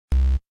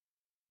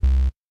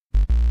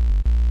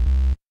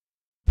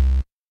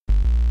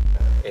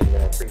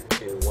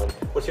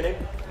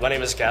My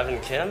name is Gavin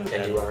Kim,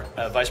 and you are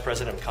Vice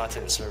President of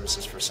Content and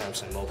Services for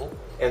Samsung Mobile.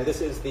 And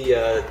this is the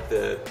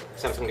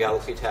Samsung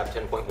Galaxy Tab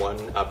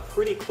 10.1,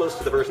 pretty close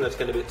to the version that's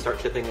going to start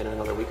shipping in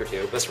another week or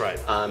two. That's right.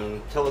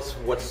 Tell us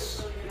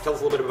a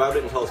little bit about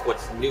it, and tell us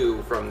what's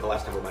new from the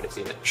last time we might have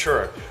seen it.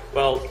 Sure.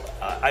 Well,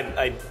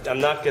 I'm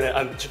not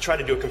going to try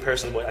to do a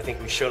comparison to what I think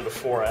we've shown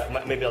before.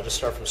 Maybe I'll just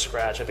start from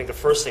scratch. I think the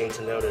first thing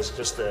to note is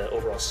just the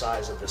overall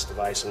size of this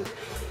device. And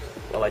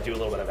while I do a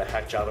little bit of a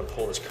hack job and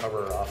pull this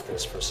cover off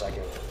this for a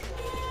second.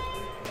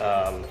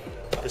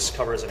 This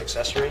cover is an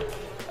accessory.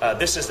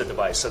 This is the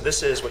device. So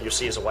this is what you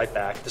see is a white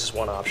back. This is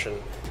one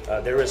option.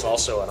 There is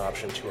also an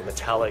option to a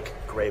metallic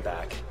gray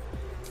back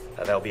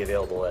that will be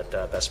available at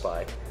Best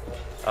Buy.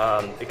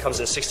 It comes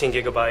in 16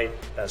 gigabyte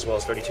as well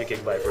as 32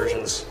 gigabyte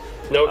versions.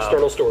 No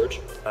external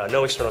storage.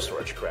 No external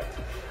storage, correct.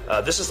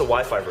 This is the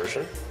Wi-Fi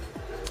version.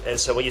 And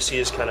so what you see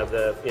is kind of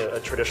the a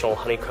traditional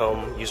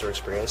honeycomb user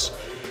experience.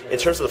 In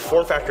terms of the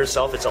form factor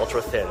itself, it's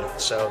ultra thin.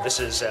 So this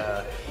is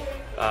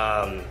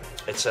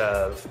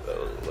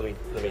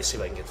let me see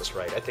if I can get this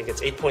right. I think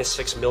it's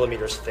 8.6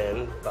 millimeters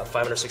thin, about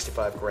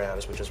 565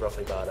 grams, which is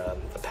roughly about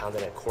a pound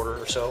and a quarter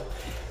or so.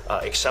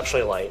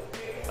 Exceptionally light.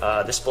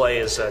 Display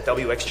is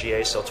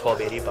WXGA, so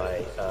 1280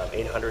 by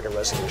 800 in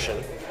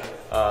resolution.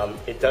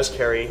 It does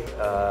carry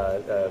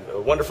a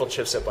wonderful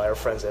chipset by our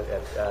friends at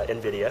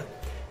NVIDIA,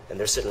 and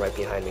they're sitting right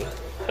behind me.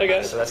 Hi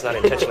guys. So that's not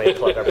intentionally a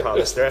plug, I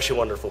promise. They're actually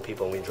wonderful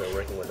people, and we enjoy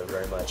working with them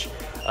very much.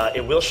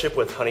 It will ship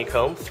with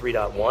Honeycomb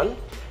 3.1.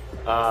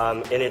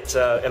 And it,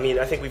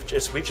 I think we've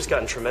just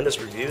gotten tremendous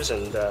reviews,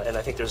 and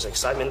I think there's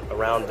excitement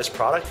around this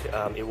product.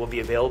 It will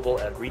be available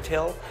at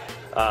retail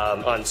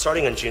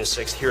starting on June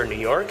 6th here in New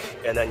York,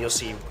 and then you'll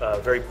see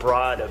very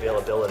broad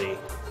availability.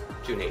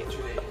 June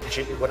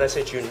 8th. What did I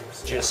say? June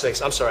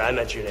 6th. I'm sorry, I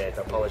meant June 8th.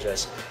 I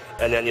apologize.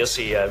 And then you'll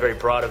see very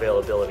broad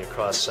availability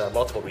across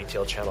multiple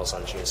retail channels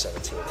on June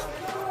 17th.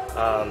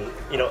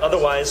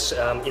 Otherwise,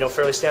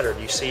 fairly standard.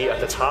 You see at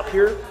the top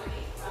here.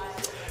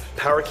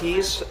 Power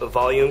keys,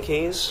 volume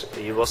keys.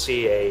 You will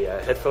see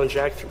a headphone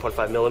jack,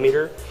 3.5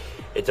 millimeter.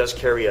 It does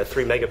carry a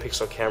 3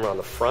 megapixel camera on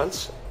the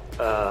front.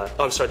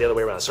 I'm sorry, the other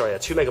way around. Sorry, a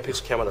 2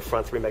 megapixel camera on the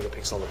front, 3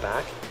 megapixel on the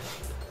back.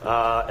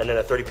 And then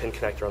a 30-pin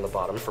connector on the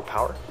bottom for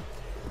power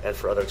and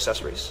for other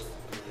accessories.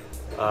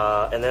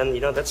 And then,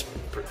 that's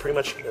pretty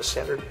much a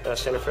standard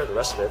fare, the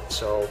rest of it.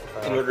 So,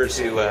 in order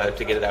to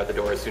get it out the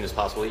door as soon as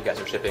possible, you guys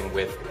are shipping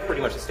with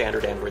pretty much a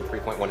standard Android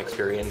 3.1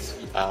 experience.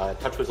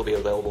 TouchWiz will be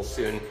available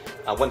soon.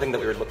 One thing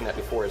that we were looking at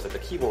before is that the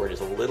keyboard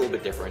is a little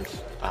bit different.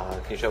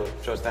 Can you show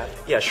us that?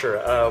 Yeah, sure.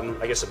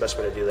 I guess the best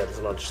way to do that is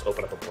I'll just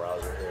open up a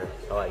browser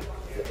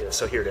here.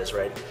 So here it is,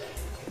 right?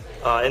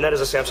 And that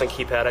is a Samsung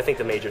keypad. I think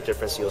the major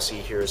difference you'll see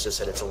here is just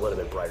that it's a little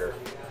bit brighter.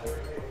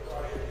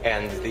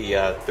 And the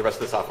rest of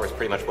the software is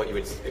pretty much what you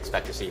would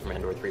expect to see from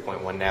Android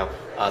 3.1 now.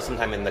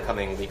 Sometime in the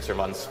coming weeks or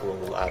months,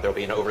 there'll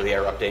be an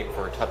over-the-air update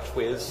for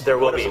TouchWiz. There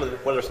will be.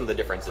 What are some of the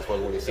differences? What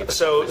will we see?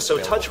 So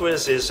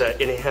TouchWiz is an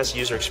enhanced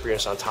user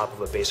experience on top of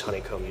a base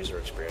Honeycomb user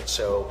experience.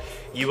 So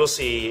you will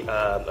see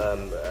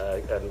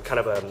kind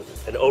of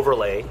an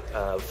overlay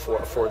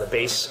for the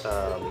base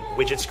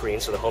widget screen,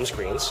 so the home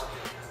screens.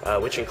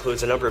 Which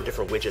includes a number of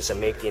different widgets that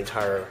make the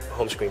entire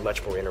home screen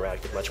much more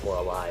interactive, much more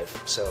alive.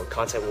 So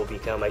content will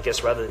become, I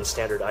guess, rather than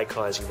standard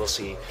icons, you will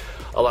see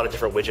a lot of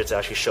different widgets that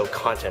actually show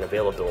content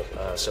available.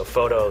 So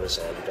photos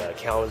and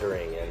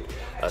calendaring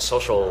and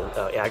social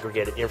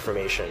aggregated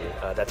information,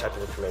 that type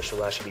of information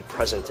will actually be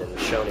present and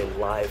shown in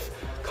live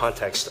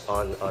context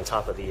on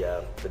top of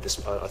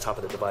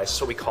the device.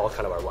 So we call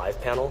kind of our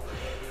live panel.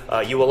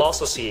 You will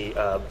also see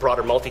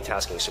broader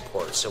multitasking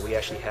support. So we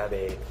actually have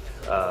a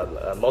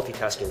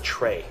multitasking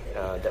tray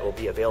that will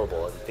be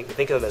available.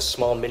 Think of them as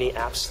small mini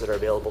apps that are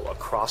available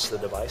across the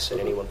device at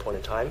any one point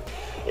in time.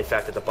 In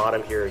fact, at the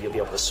bottom here, you'll be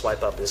able to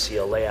swipe up and see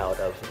a layout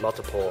of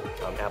multiple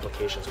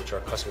applications which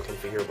are custom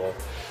configurable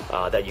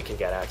that you can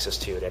get access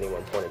to at any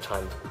one point in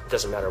time. It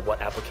doesn't matter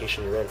what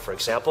application you're in. For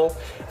example,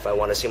 if I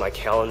want to see my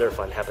calendar, if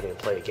I'm happening to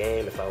play a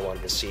game, if I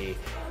wanted to see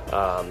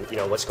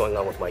what's going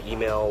on with my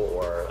email,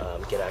 or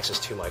get access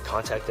to my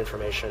contact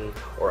information,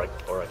 or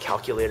a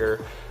calculator.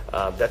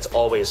 That's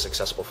always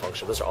accessible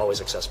function. Those are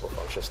always accessible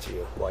functions to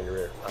you while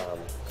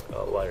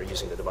you're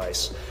using the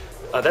device.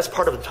 That's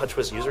part of the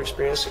TouchWiz user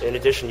experience. In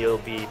addition, you'll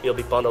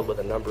be bundled with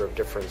a number of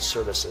different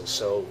services.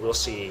 So we'll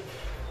see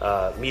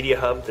Media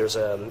Hub. There's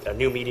a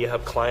new Media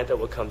Hub client that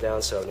will come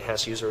down, so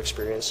enhanced user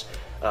experience.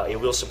 It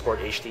will support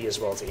HD as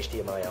well as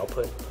HDMI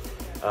output.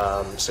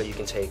 So you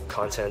can take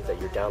content that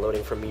you're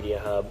downloading from Media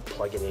Hub,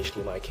 plug in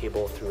HDMI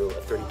cable through a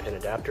 30-pin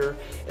adapter,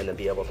 and then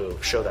be able to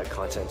show that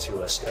content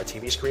to a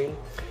TV screen.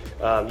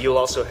 You'll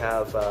also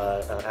have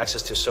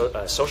access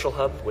to Social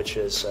Hub, which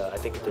is, I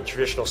think, the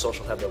traditional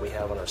social hub that we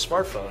have on our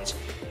smartphones.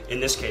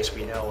 In this case,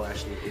 we now will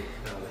actually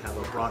have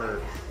a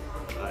broader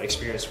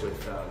experience with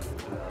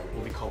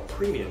what we call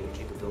premium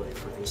capability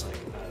for things like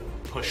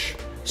push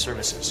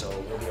services. So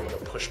we'll be able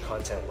to push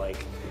content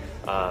like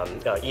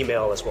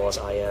email as well as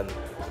IM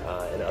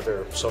and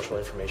other social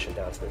information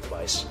down to the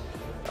device.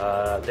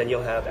 Then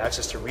you'll have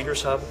access to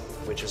Reader's Hub,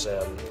 which is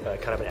a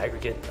kind of an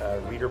aggregate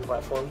reader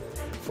platform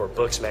for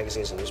books,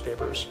 magazines, and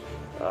newspapers,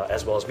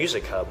 as well as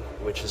Music Hub,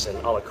 which is an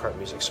a la carte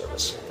music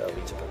service that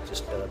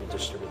will be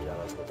distributed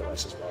on the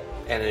device as well.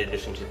 And in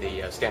addition to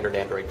the standard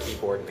Android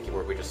keyboard, the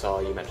keyboard we just saw,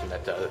 you mentioned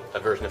that a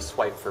version of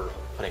Swipe for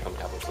Honeycomb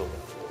tablets will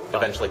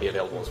eventually be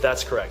available.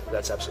 That's correct.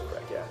 That's absolutely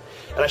correct, yeah.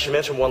 And I should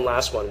mention one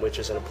last one, which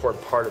is an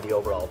important part of the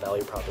overall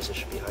value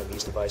proposition behind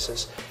these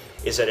devices,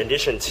 is that in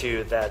addition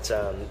to that,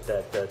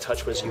 the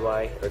TouchWiz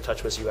UI or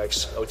TouchWiz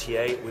UX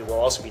OTA, we will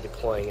also be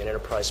deploying an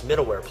enterprise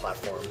middleware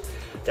platform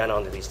down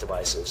onto these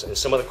devices. And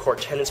some of the core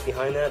tenets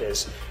behind that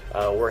is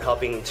we're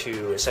helping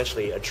to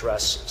essentially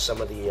address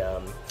some of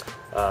the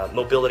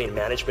mobility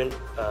management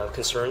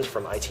concerns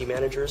from IT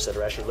managers that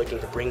are actually looking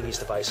to bring these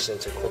devices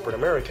into corporate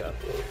America.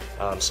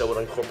 So we'll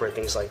incorporate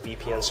things like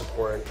VPN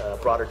support,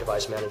 broader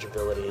device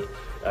manageability,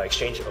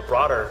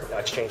 broader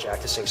Exchange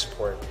ActiveSync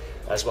support,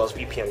 as well as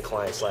VPN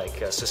clients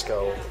like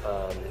Cisco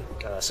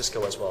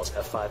as well as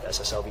F5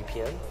 SSL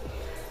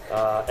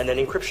VPN, and then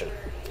encryption.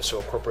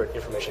 So corporate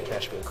information can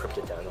actually be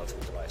encrypted down onto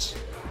the device.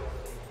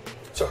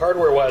 So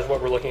hardware-wise,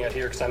 what we're looking at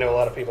here, because I know a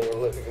lot of people are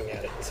looking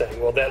at it and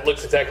saying, well, that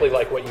looks exactly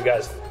like what you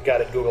guys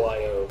got at Google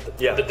I/O,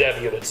 the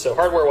dev units. So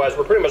hardware-wise,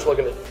 we're pretty much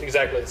looking at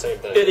exactly the same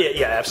thing.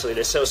 Yeah,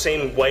 absolutely. So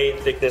same weight,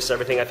 thickness,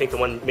 everything. I think the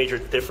one major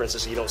difference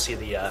is you don't see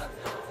the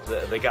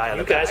guy on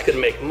the back. You guys could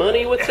make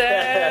money with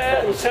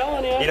that. I'm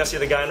telling you. You don't see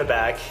the guy in the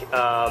back,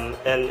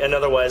 and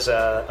otherwise,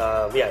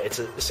 yeah, it's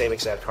the same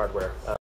exact hardware.